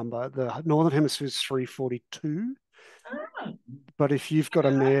hemisphere number. The northern hemisphere is 342. But if you've got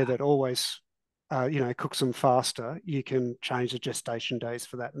a mare that always cooks them faster, you can change the gestation days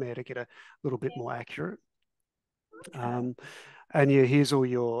for that mare to get a little bit more accurate. And here's all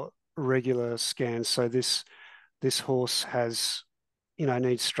your regular scans. So this horse has,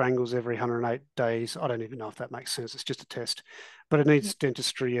 needs strangles every 108 days. I don't even know if that makes sense. It's just a test, but it needs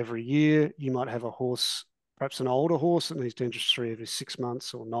dentistry every year. You might have a horse, perhaps an older horse, that needs dentistry every 6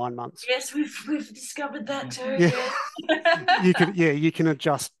 months or 9 months. Yes, we've discovered that too. Yeah. Yeah. you can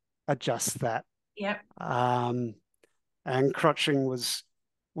adjust that. Yep. And crutching was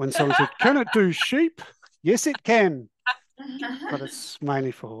when someone said, "Can it do sheep?" Yes, it can, but it's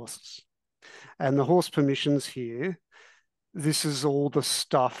mainly for horses. And the horse permissions here, this is all the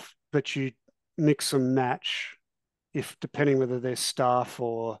stuff that you mix and match, if depending whether they're staff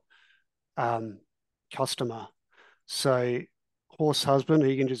or customer. So horse husband,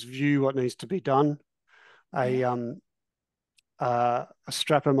 he can just view what needs to be done. A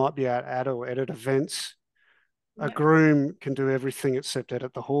strapper might be out at or edit events. A groom can do everything except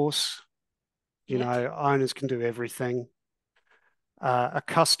edit the horse. Owners can do everything. A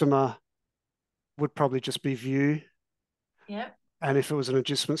customer would probably just be view. Yep. And if it was an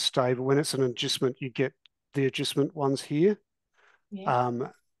adjustment stable, when it's an adjustment, you get the adjustment ones here. Yeah.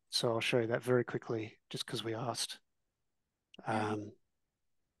 So I'll show you that very quickly, just because we asked.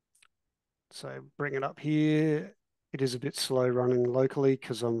 So bring it up here. It is a bit slow running locally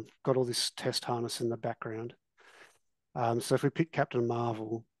because I've got all this test harness in the background. So if we pick Captain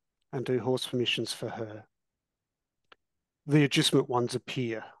Marvel and do horse permissions for her, the adjustment ones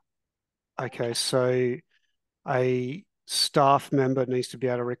appear. Okay, so a staff member needs to be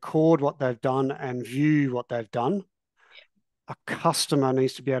able to record what they've done and view what they've done. A customer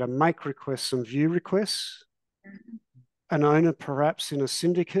needs to be able to make requests and view requests. An owner, perhaps in a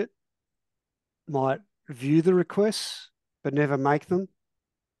syndicate, might view the requests but never make them.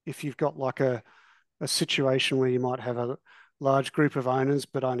 If you've got like a situation where you might have a large group of owners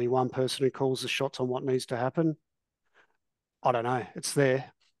but only one person who calls the shots on what needs to happen, I don't know. It's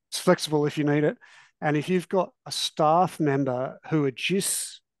there. It's flexible if you need it. And if you've got a staff member who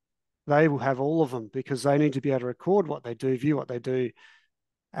adjusts, they will have all of them because they need to be able to record what they do, view what they do,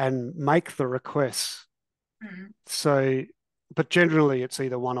 and make the requests. So, but generally it's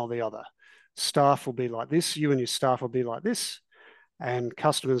either one or the other. Staff will be like this, you and your staff will be like this, and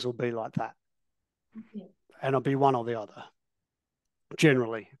customers will be like that. And it'll be one or the other,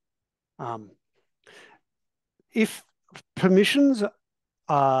 generally. If permissions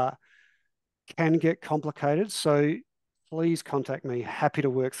can get complicated, so please contact me. Happy to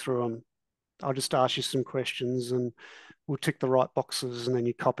work through them. I'll just ask you some questions and we'll tick the right boxes and then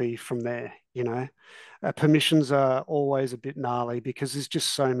you copy from there, Permissions are always a bit gnarly because there's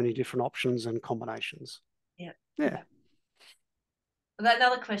just so many different options and combinations. Yeah. Got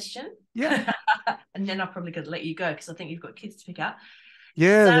another question? Yeah. And then I'm probably going to let you go because I think you've got kids to pick up.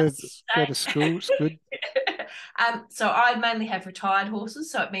 Yeah, go to school. It's good. So I mainly have retired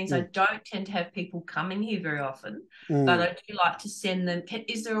horses, so it means I don't tend to have people coming here very often, but I do like to send them.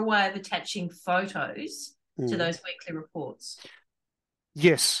 Is there a way of attaching photos to those weekly reports?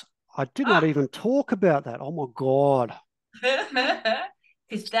 Yes. I did not even talk about that. Oh, my God.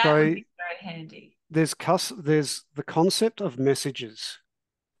 Because that would be very handy. There's the concept of messages.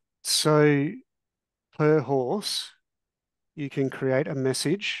 So per horse, you can create a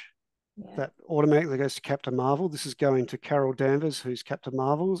message that automatically goes to Captain Marvel. This is going to Carol Danvers, who's Captain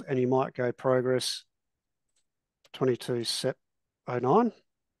Marvel's, and you might go progress 22 set 09.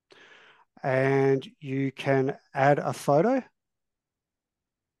 And you can add a photo.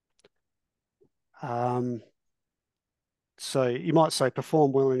 So you might say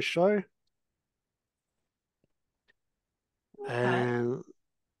perform well in show. Okay. And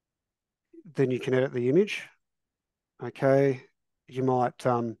then you can edit the image. Okay. You might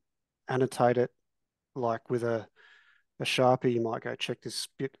annotate it like with a Sharpie. You might go check this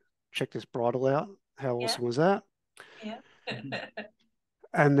bridle out. How awesome was that? Yeah.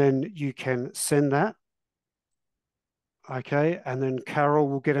 And then you can send that. Okay. And then Carol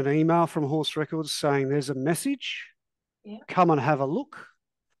will get an email from HorseRecords saying there's a message. Yeah. Come and have a look.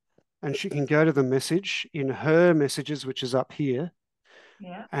 And she can go to the message in her messages, which is up here.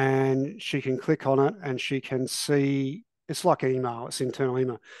 Yeah. And she can click on it and she can see, it's like email, it's internal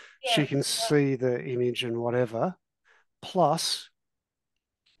email. Yeah. She can see the image and whatever. Plus,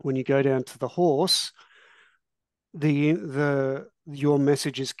 when you go down to the horse, your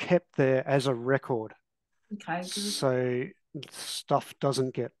message is kept there as a record. Okay. So stuff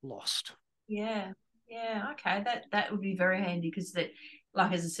doesn't get lost. Yeah. Yeah. Okay. That would be very handy because that,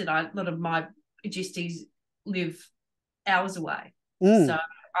 like as I said, a lot of my agisties live hours away. So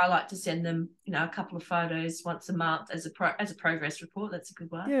I like to send them, a couple of photos once a month as a progress report. That's a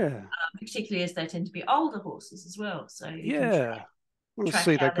good one. Yeah. Particularly as they tend to be older horses as well. So yeah. want to track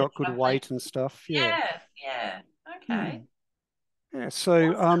see how they've they're got good traveling. weight and stuff. Yeah. Yeah. Okay. Yeah.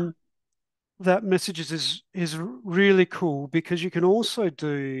 So Awesome. that messages is really cool because you can also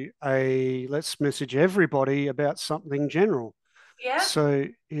do a let's message everybody about something general. Yeah. So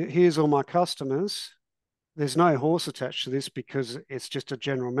here's all my customers. There's no horse attached to this because it's just a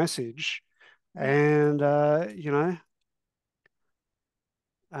general message. Yeah. And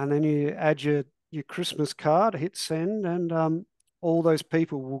and then you add your Christmas card, hit send, and all those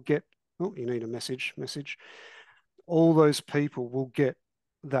people will get. Oh, you need a message. All those people will get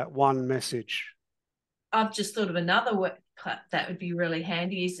that one message. I've just thought of another work that would be really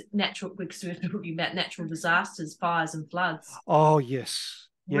handy is natural, because we're talking about natural disasters, fires and floods. Oh, yes.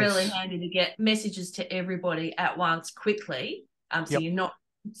 Really Yes. handy to get messages to everybody at once quickly. So Yep. you're not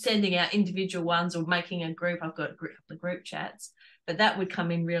sending out individual ones or making a group. I've got the group chats, but that would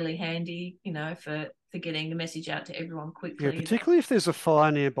come in really handy, for getting the message out to everyone quickly. Yeah, particularly if there's a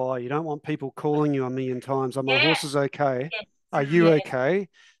fire nearby. You don't want people calling you a million times. My horse is okay. Yes. Are you Yeah. okay?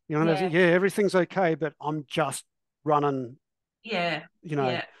 Everything's okay, but I'm just running, Yeah.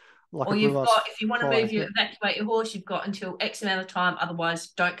 like Or a you've blue got, if you want to fly. move evacuate your horse, you've got until X amount of time. Otherwise,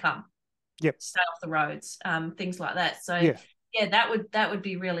 don't come. Yep. Stay off the roads. Things like that. So yeah, that would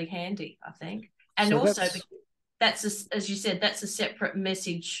be really handy, I think. And so also, that's as you said, that's a separate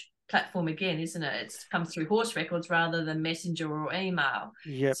message platform again, isn't it? It comes through HorseRecords rather than Messenger or email.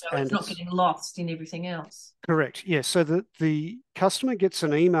 Yep. So it's not getting lost in everything else. Correct. Yeah. So the customer gets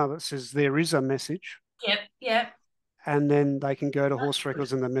an email that says there is a message. Yep. And then they can go to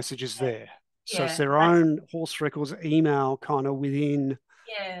HorseRecords and the message is there. So it's their that's own HorseRecords email kind of within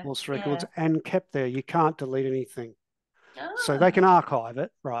HorseRecords and kept there. You can't delete anything. So they can archive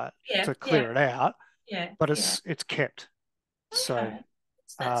it, right, to clear it out. But it's kept. Okay. So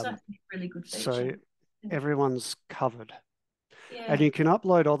that's a really good feature. So everyone's covered. Yeah. And you can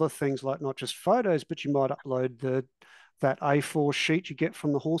upload other things like not just photos, but you might upload that A4 sheet you get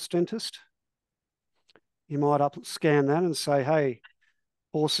from the horse dentist. You might scan that and say, hey,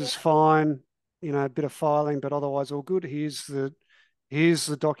 horse is fine, a bit of filing, but otherwise all good. Here's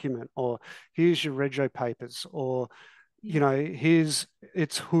the document, or here's your rego papers, or here's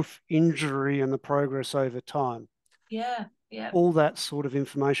its hoof injury and the progress over time. Yeah. All that sort of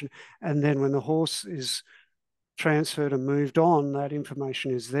information. And then when the horse is transferred and moved on, that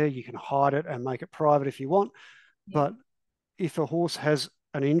information is there. You can hide it and make it private if you want. But if a horse has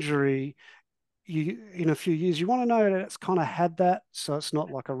an injury, in a few years, you want to know that it's kind of had that, so it's not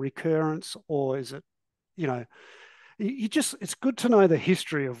like a recurrence, or is it, it's good to know the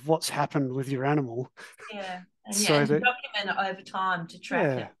history of what's happened with your animal. Yeah, and to document it over time to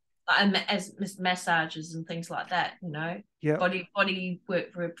track it, as massages and things like that. Body work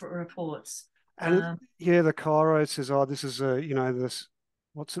reports. And the chiro says, oh, this is this.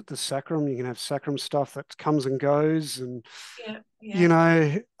 What's it? The sacrum. You can have sacrum stuff that comes and goes, and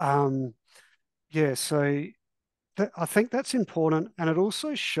so I think that's important, and it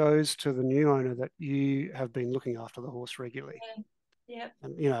also shows to the new owner that you have been looking after the horse regularly.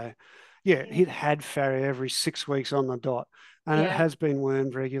 And it had farrier every 6 weeks on the dot, and it has been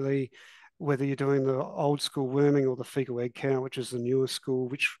wormed regularly, whether you're doing the old school worming or the fecal egg count, which is the newer school,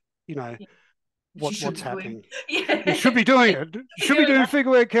 which what's happening. You should be doing it. You should be doing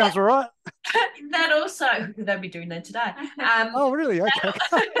fecal egg counts, all right? That also, they'll be doing that today. Oh, really? Okay.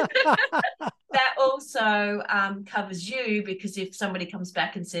 That also covers you, because if somebody comes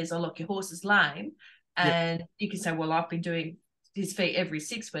back and says, oh, look, your horse is lame, and you can say, well, I've been doing his feet every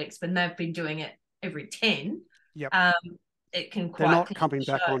 6 weeks, but they've been doing it every 10. It can quite. They're not coming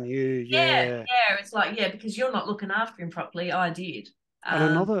back on you. Yeah. It's like, because you're not looking after him properly. I did.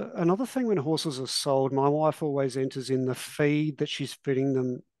 And another thing, when horses are sold, my wife always enters in the feed that she's feeding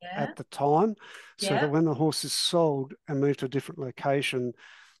them at the time, so that when the horse is sold and moved to a different location,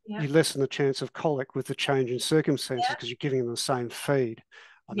 you lessen the chance of colic with the change in circumstances, because you're giving them the same feed.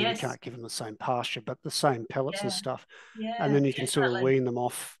 I mean, you can't give them the same pasture, but the same pellets and stuff. And then you can sort of wean them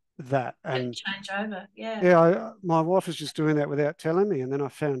off that and change over. My wife was just doing that without telling me, and then I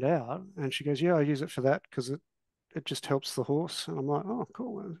found out, and she goes, I use it for that because it just helps the horse. And I'm like, oh,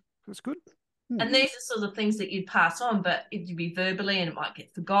 cool, that's good. And these are sort of things that you'd pass on, but it'd be verbally, and it might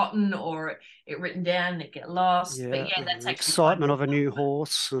get forgotten, or it written down and it get lost. But that's the excitement of a new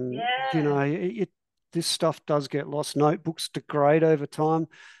horse, and this stuff does get lost. Notebooks degrade over time.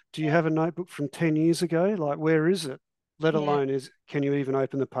 Do you have a notebook from 10 years ago? Like, where is it? Let alone can you even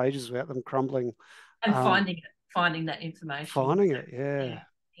open the pages without them crumbling? And finding that information. Finding it,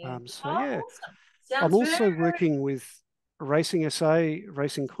 awesome. I'm also working with Racing SA,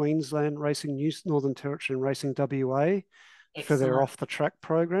 Racing Queensland, Racing Northern Territory, and Racing WA for their Excellent. off-the-track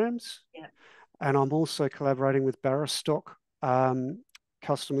programs. Yeah. And I'm also collaborating with Barristock.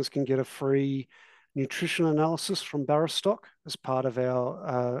 Customers can get a free nutrition analysis from Barristock as part of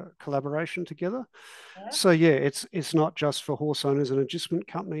our collaboration together. Yeah. So yeah, it's not just for horse owners and agistment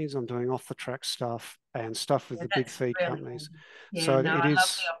companies. I'm doing off-the-track stuff and stuff with the big that's feed really companies. handy. Yeah, So no, it I is.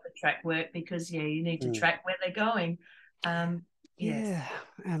 love the off the track work because you need to track where they're going. Yes. Yeah,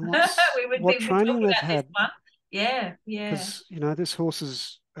 and we what we'll training talk they've about this had. one. Yeah. Because this horse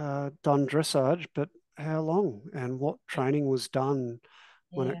has done dressage, but how long and what training was done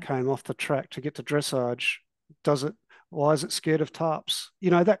when it came off the track to get to dressage? Does it? Why is it scared of tarps?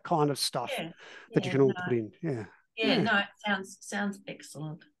 That kind of stuff that you can all put in. Yeah, no, it sounds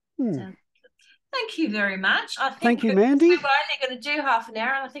excellent. Hmm. Thank you very much. I think Thank you, Mandy. we were only going to do half an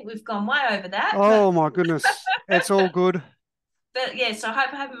hour, and I think we've gone way over that. Oh my goodness, it's all good. But yeah, so I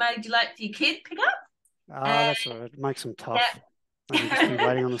hope I haven't made you late for your kid pick up. That's all right. It makes them tough. They can just be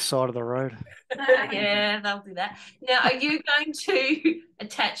waiting on the side of the road. Yeah, they'll do that. Now, are you going to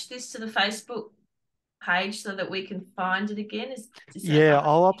attach this to the Facebook page so that we can find it again?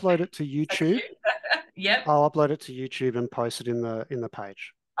 I'll upload it to YouTube. Yep. I'll upload it to YouTube and post it in the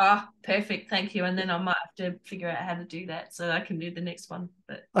page. Oh, perfect. Thank you. And then I might have to figure out how to do that so I can do the next one.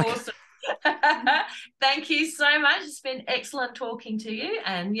 But awesome. Thank you so much. It's been excellent talking to you.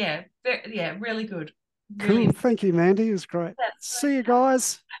 And really good. Really cool. Thank you, Mandy. It was great. See you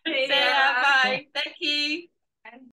guys. See ya. Bye. Thank you.